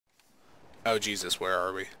Oh Jesus, where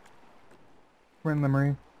are we? We're in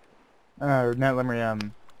Limmery. Not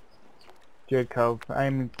Limmery, Jade Cove.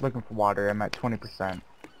 I'm looking for water. I'm at 20%.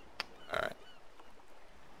 Alright.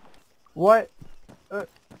 What? Can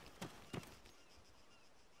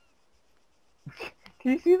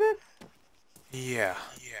you see this? Yeah.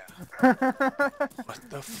 What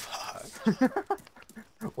the fuck?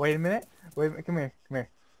 Wait a minute. Wait a minute. Come here. Come here.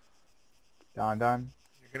 Don.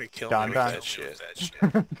 You're gonna kill Don, me Don. with that shit.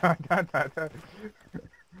 Don.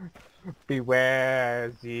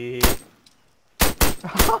 Beware the...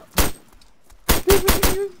 Dude, we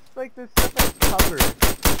can use, like, this stuff as cover.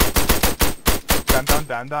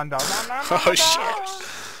 Don. Oh shit!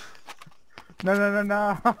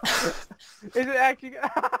 No. Is it actually...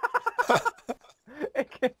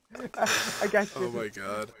 I got you. Oh my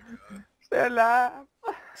god. Stay alive.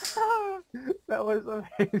 That was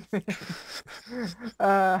amazing.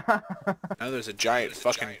 Now there's a giant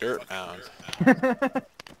fucking dirt mound.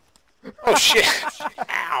 Oh shit!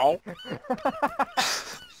 Ow!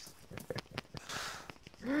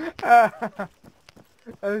 I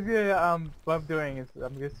was gonna, what I'm doing is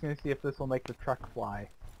I'm just gonna see if this will make the truck fly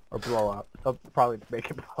or blow up. It'll probably make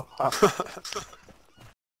it blow up.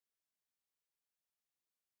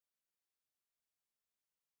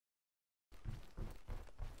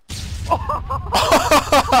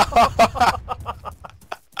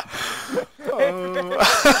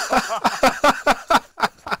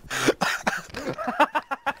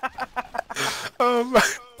 Oh my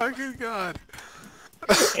fucking god.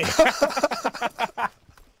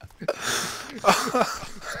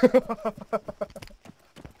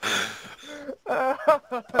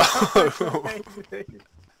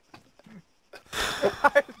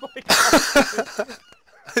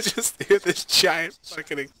 I just hear this giant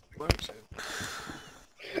fucking explosion.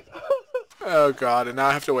 Oh god, and now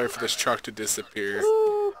I have to wait for this truck to disappear.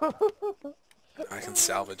 I can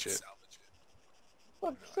salvage it. No,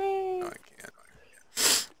 I can't.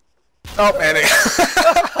 Oh, man.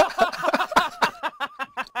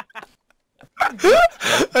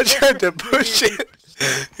 I tried to push it.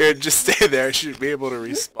 Here, just stay there. I should be able to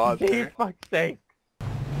respawn there. For fuck's sake.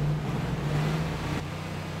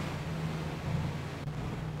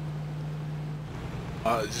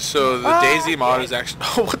 So the Daisy mod is actually...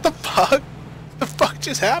 Oh, what the fuck? What the fuck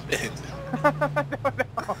just happened?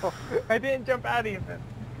 No. I didn't jump out of it.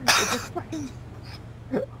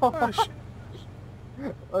 Oh, shit.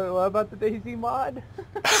 What about the Daisy mod?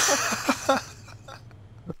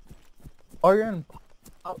 Or you're in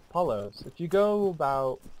Polos. If you go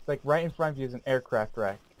about, like, right in front of you is an aircraft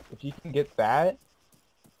wreck. If you can get that,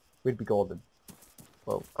 we'd be golden.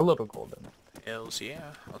 Well, a little golden. Hells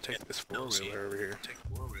yeah. I'll take this four-wheeler over here.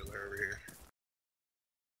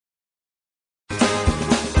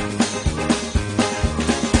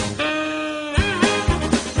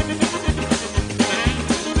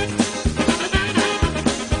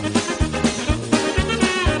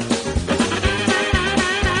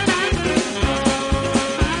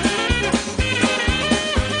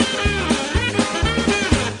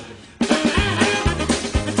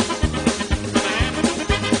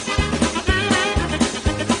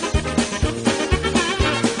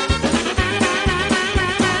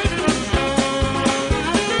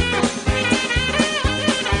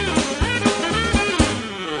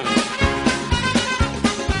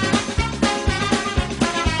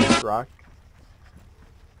 Rock.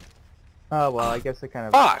 Oh, well, I guess I kind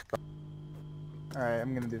of... Fuck! Alright,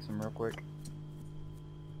 I'm gonna do some real quick.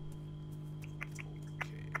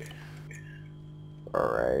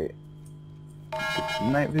 Alright. Get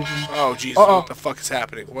some night vision. Oh, Jesus, what the fuck is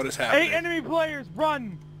happening? What is happening? 8 enemy players!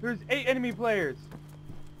 Run! There's 8 enemy players!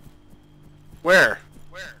 Where?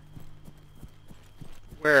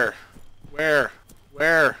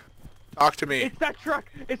 Talk to me. It's that truck!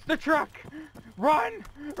 It's the truck! Run!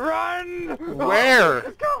 Where? Oh,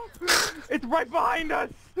 let's go! It's right behind us!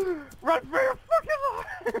 Run for your fucking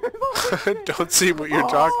life! Don't see what you're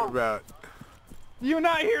talking about. Do you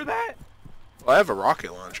not hear that? Well, I have a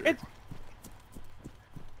rocket launcher. It's...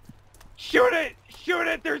 Shoot it! Shoot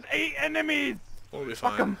it! There's 8 enemies! We'll be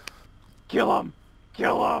Fuck fine. 'em! Kill 'em!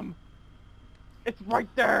 Kill 'em! It's right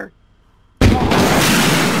there!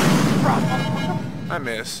 Run! I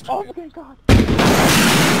missed. Oh my god!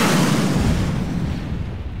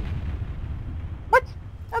 What?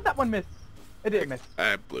 How'd that one miss? It didn't miss.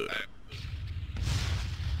 I blew it.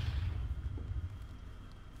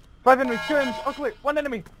 5 enemies, 2 enemies, oh clear, 1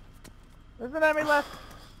 enemy! There's an enemy left!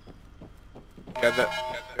 Got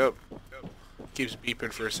that. Yep. Keeps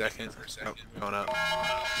beeping for a second. Oh, going up.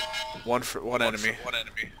 One enemy.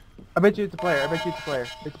 I bet you it's a player, It's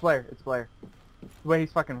a player. Wait,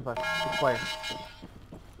 he's fucking with us. He's player.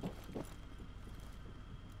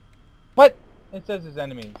 What? It says there's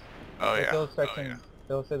enemies. Oh Like, yeah.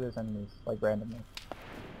 They'll say there's enemies, like, randomly.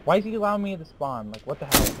 Why is he allowing me to spawn? Like, what the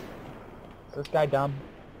hell? Is this guy dumb?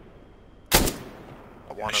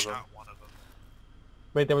 One of them.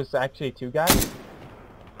 Wait, there was actually 2 guys?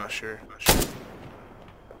 Not sure.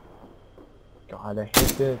 God, I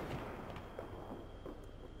hate this.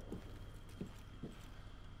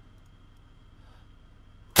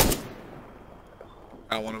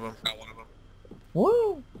 Got one of them.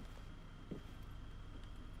 Woo!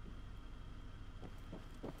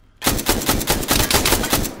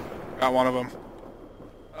 Got one of them.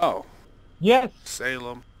 Oh. Yes!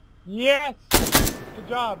 Salem. Yes! Good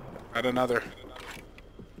job! Got another.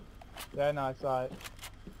 Yeah, no, I saw it.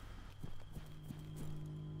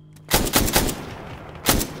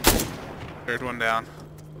 Third one down.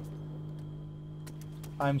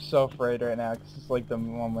 I'm so afraid right now, 'cause it's like the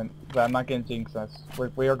moment that I'm not getting jinx us.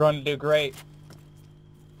 We are going to do great.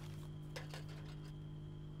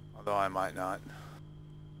 Although I might not.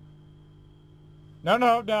 No,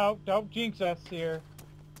 no, no, don't jinx us here.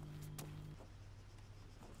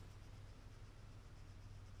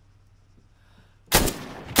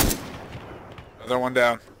 Another one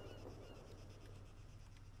down.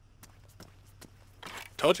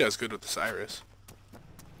 Told you I was good with the Cyrus.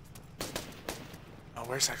 Oh,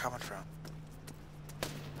 where's that coming from?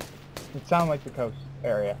 It sounds like the coast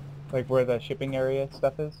area. Like where the shipping area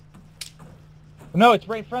stuff is. No, it's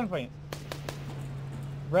right in front of me.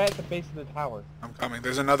 Right at the base of the tower. I'm coming.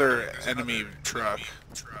 There's another enemy truck.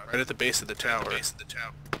 Right at the base of the tower.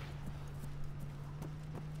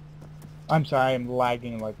 I'm sorry, I'm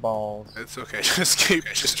lagging like balls. It's okay. Just keep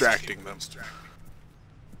distracting them. You're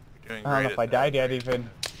doing great. I don't know if I died yet even.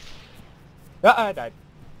 Ah, I died.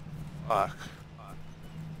 Fuck.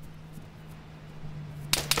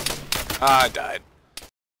 I died.